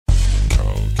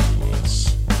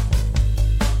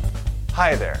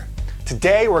Hi there.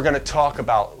 Today we're going to talk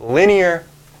about linear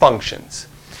functions.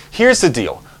 Here's the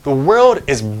deal. The world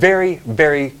is very,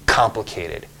 very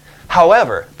complicated.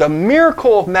 However, the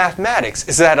miracle of mathematics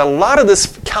is that a lot of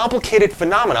this complicated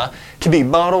phenomena can be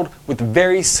modeled with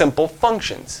very simple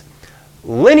functions.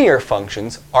 Linear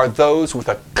functions are those with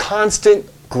a constant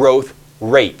growth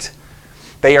rate.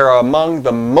 They are among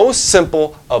the most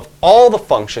simple of all the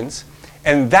functions,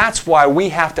 and that's why we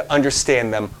have to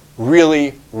understand them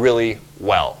really, really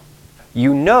well.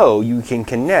 You know you can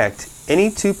connect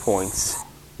any 2 points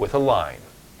with a line.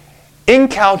 In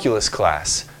calculus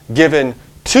class, given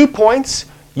 2 points,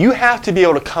 you have to be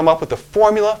able to come up with a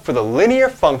formula for the linear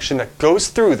function that goes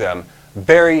through them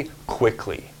very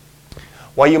quickly.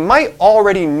 While you might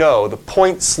already know the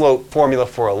point-slope formula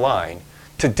for a line,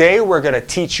 today we're going to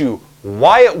teach you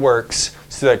why it works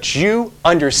so that you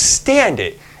understand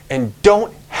it and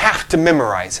don't have to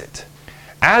memorize it.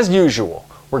 As usual,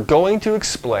 we're going to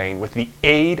explain with the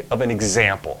aid of an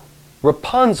example.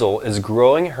 Rapunzel is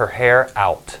growing her hair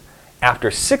out.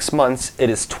 After 6 months, it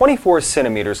is 24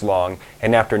 centimeters long,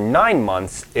 and after 9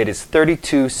 months, it is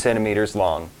 32 centimeters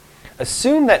long.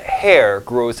 Assume that hair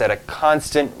grows at a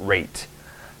constant rate.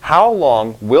 How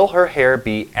long will her hair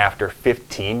be after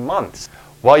 15 months?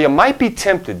 While you might be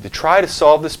tempted to try to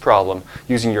solve this problem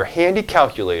using your handy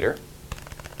calculator,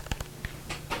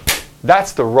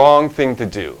 that's the wrong thing to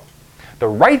do. The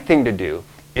right thing to do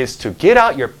is to get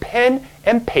out your pen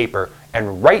and paper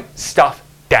and write stuff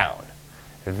down.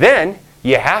 Then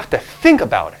you have to think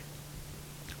about it.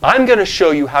 I'm going to show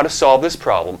you how to solve this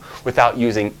problem without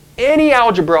using any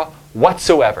algebra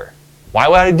whatsoever. Why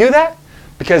would I do that?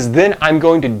 Because then I'm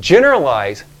going to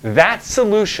generalize that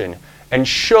solution and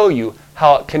show you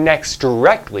how it connects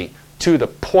directly to the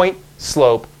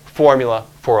point-slope formula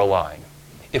for a line.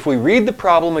 If we read the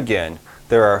problem again,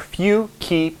 there are a few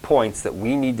key points that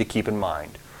we need to keep in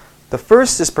mind. The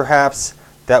first is perhaps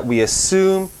that we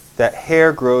assume that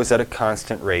hair grows at a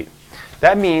constant rate.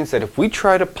 That means that if we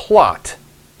try to plot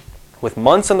with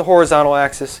months on the horizontal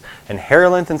axis and hair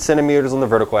length in centimeters on the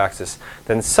vertical axis,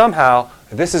 then somehow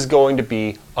this is going to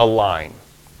be a line.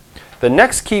 The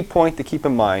next key point to keep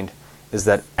in mind is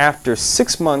that after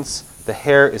 6 months, the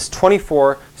hair is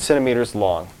 24 centimeters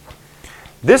long.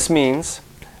 This means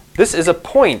this is a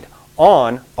point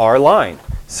on our line.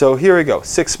 So here we go,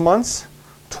 6 months,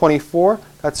 24,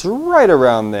 that's right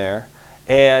around there.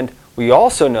 And we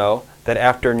also know that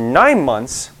after 9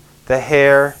 months, the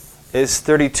hair is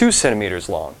 32 centimeters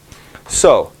long.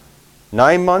 So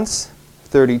 9 months,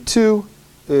 32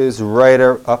 is right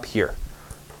up here.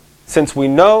 Since we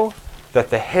know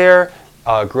that the hair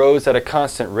grows at a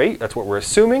constant rate, that's what we're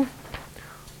assuming,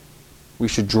 we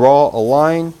should draw a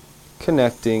line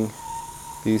connecting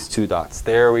these two dots.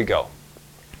 There we go.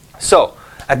 So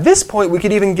at this point we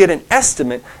could even get an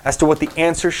estimate as to what the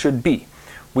answer should be.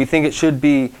 We think it should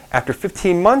be after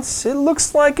 15 months. It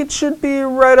looks like it should be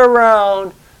right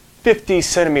around 50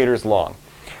 centimeters long.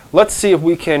 Let's see if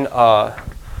we can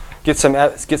get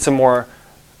some more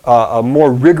a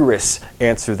more rigorous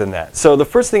answer than that. So the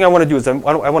first thing I want to do is I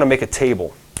want to make a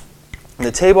table. And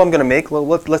the table I'm going to make,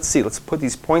 let's see, let's put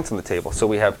these points on the table. So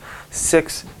we have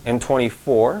 6 and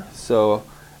 24. So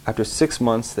after 6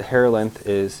 months, the hair length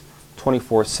is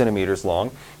 24 centimeters long.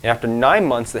 And after 9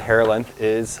 months, the hair length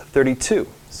is 32.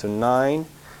 So 9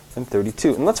 and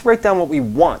 32. And let's write down what we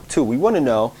want too. We want to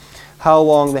know how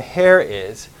long the hair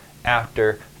is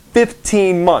after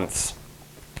 15 months.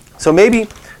 So maybe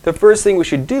the first thing we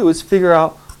should do is figure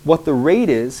out what the rate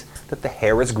is that the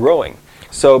hair is growing.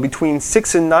 So between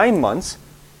 6 and 9 months,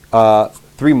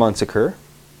 3 months occur.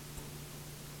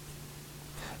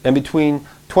 And between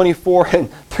 24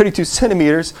 and 32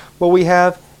 centimeters, well, we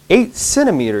have 8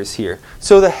 centimeters here.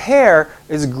 So the hair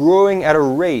is growing at a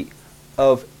rate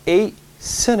of 8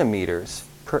 centimeters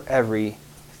per every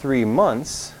 3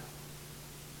 months,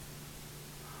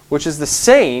 which is the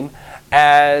same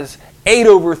as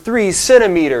 8/3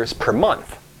 centimeters per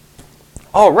month.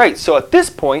 All right, so at this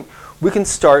point, we can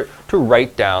start to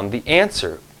write down the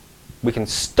answer. Think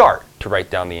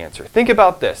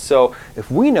about this. So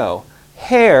if we know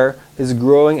hair is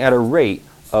growing at a rate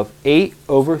of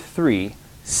 8/3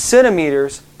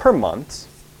 centimeters per month,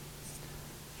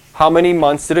 how many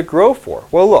months did it grow for?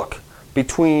 Well, look,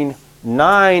 between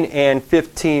 9 and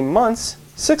 15 months,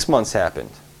 6 months happened.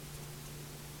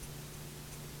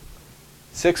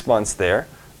 6 months there.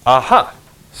 Aha!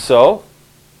 So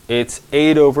it's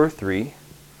 8/3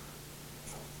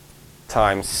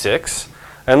 times 6.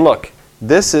 And look,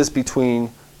 this is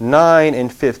between 9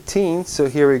 and 15. So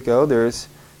here we go. There's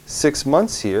 6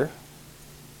 months here.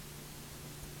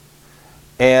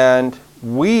 And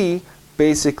we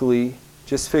basically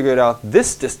just figured out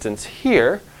this distance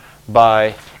here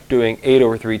by doing 8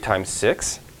 over 3 times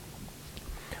 6.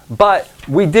 But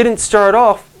we didn't start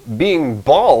off being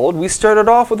bald. We started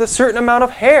off with a certain amount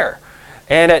of hair.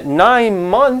 And at 9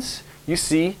 months, you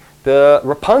see the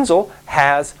Rapunzel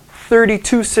has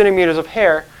 32 centimeters of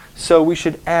hair. So we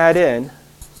should add in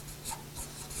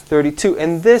 32.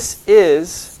 And this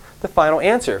is the final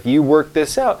answer. If you work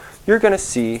this out, you're going to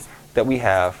see that we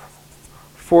have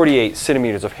 48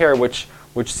 centimeters of hair, which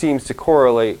seems to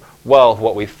correlate well with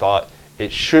what we thought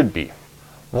it should be.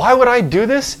 Why would I do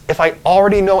this if I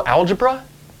already know algebra?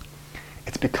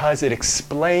 It's because it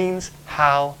explains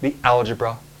how the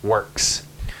algebra works.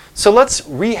 So let's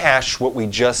rehash what we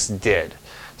just did.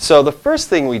 So the first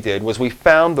thing we did was we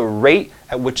found the rate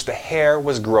at which the hair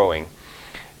was growing.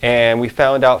 And we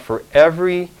found out for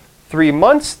every 3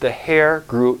 months the hair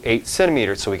grew 8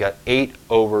 centimeters. So we got 8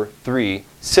 over 3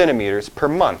 centimeters per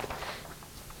month.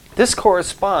 This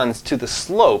corresponds to the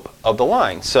slope of the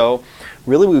line. So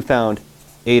really we found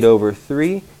 8 over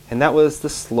 3, and that was the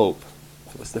slope.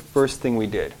 That was the first thing we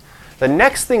did. The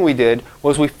next thing we did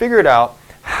was we figured out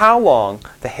how long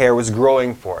the hair was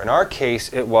growing for. In our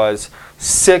case, it was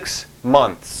 6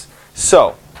 months.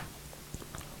 So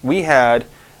we had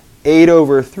 8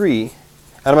 over 3, and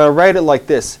I'm going to write it like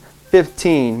this,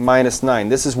 15 minus 9.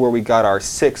 This is where we got our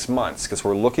 6 months, because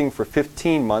we're looking for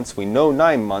 15 months. We know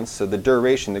 9 months, so the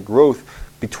duration, the growth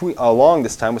along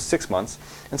this time was 6 months.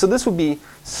 And so this would be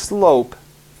slope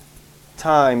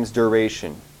times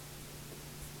duration.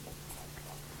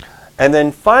 And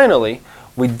then finally,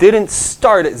 we didn't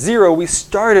start at 0. We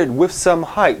started with some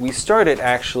height. We started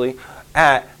actually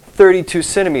at 32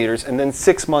 centimeters, and then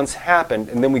 6 months happened,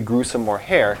 and then we grew some more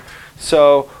hair.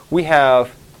 So we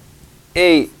have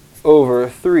 8 over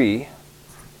 3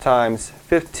 times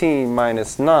 15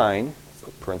 minus 9,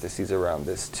 so parentheses around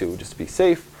this too, just to be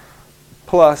safe,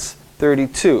 plus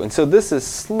 32. And so this is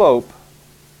slope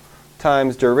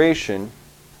times duration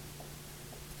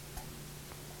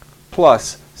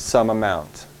plus some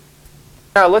amount.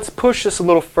 Now let's push this a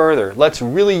little further. Let's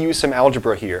really use some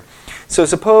algebra here. So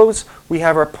suppose we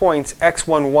have our points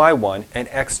x1, y1 and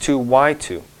x2,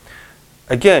 y2.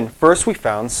 Again, first we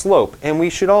found slope, and we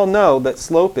should all know that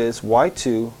slope is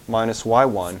y2 minus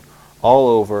y1 all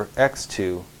over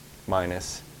x2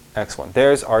 minus x1.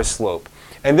 There's our slope.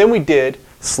 And then we did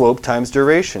slope times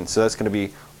duration. So that's going to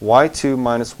be y2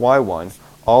 minus y1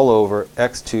 all over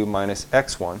x2 minus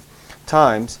x1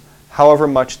 times however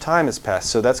much time has passed.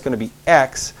 So that's going to be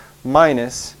x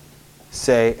minus,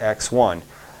 say, x1.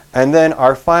 And then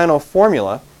our final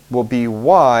formula will be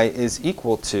y is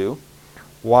equal to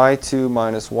y2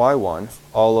 minus y1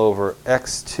 all over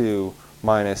x2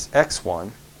 minus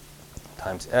x1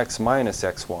 times x minus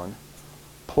x1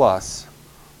 plus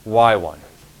y1.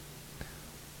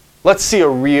 Let's see a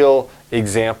real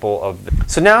example of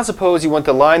this. So now suppose you want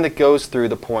the line that goes through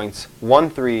the points 1,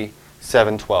 3,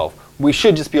 7, 12. We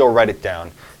should just be able to write it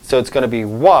down. So it's going to be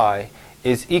y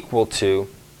is equal to,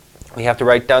 we have to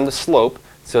write down the slope,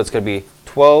 so it's going to be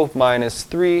 12 minus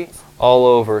 3 all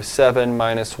over 7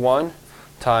 minus 1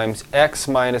 times x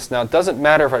minus, now it doesn't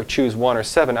matter if I choose 1 or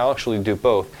 7, I'll actually do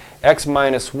both, x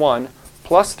minus 1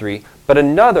 plus 3, but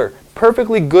another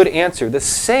perfectly good answer, the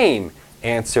same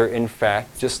answer in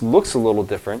fact, just looks a little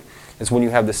different, is when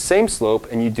you have the same slope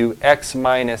and you do x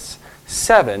minus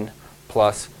 7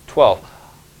 plus 12.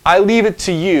 I leave it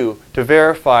to you to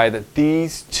verify that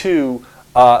these two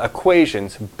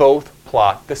equations both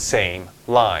plot the same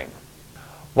line.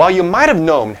 While you might have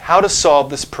known how to solve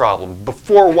this problem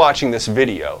before watching this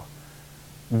video,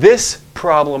 this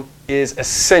problem is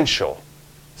essential,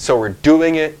 so we're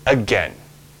doing it again.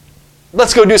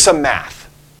 Let's go do some math.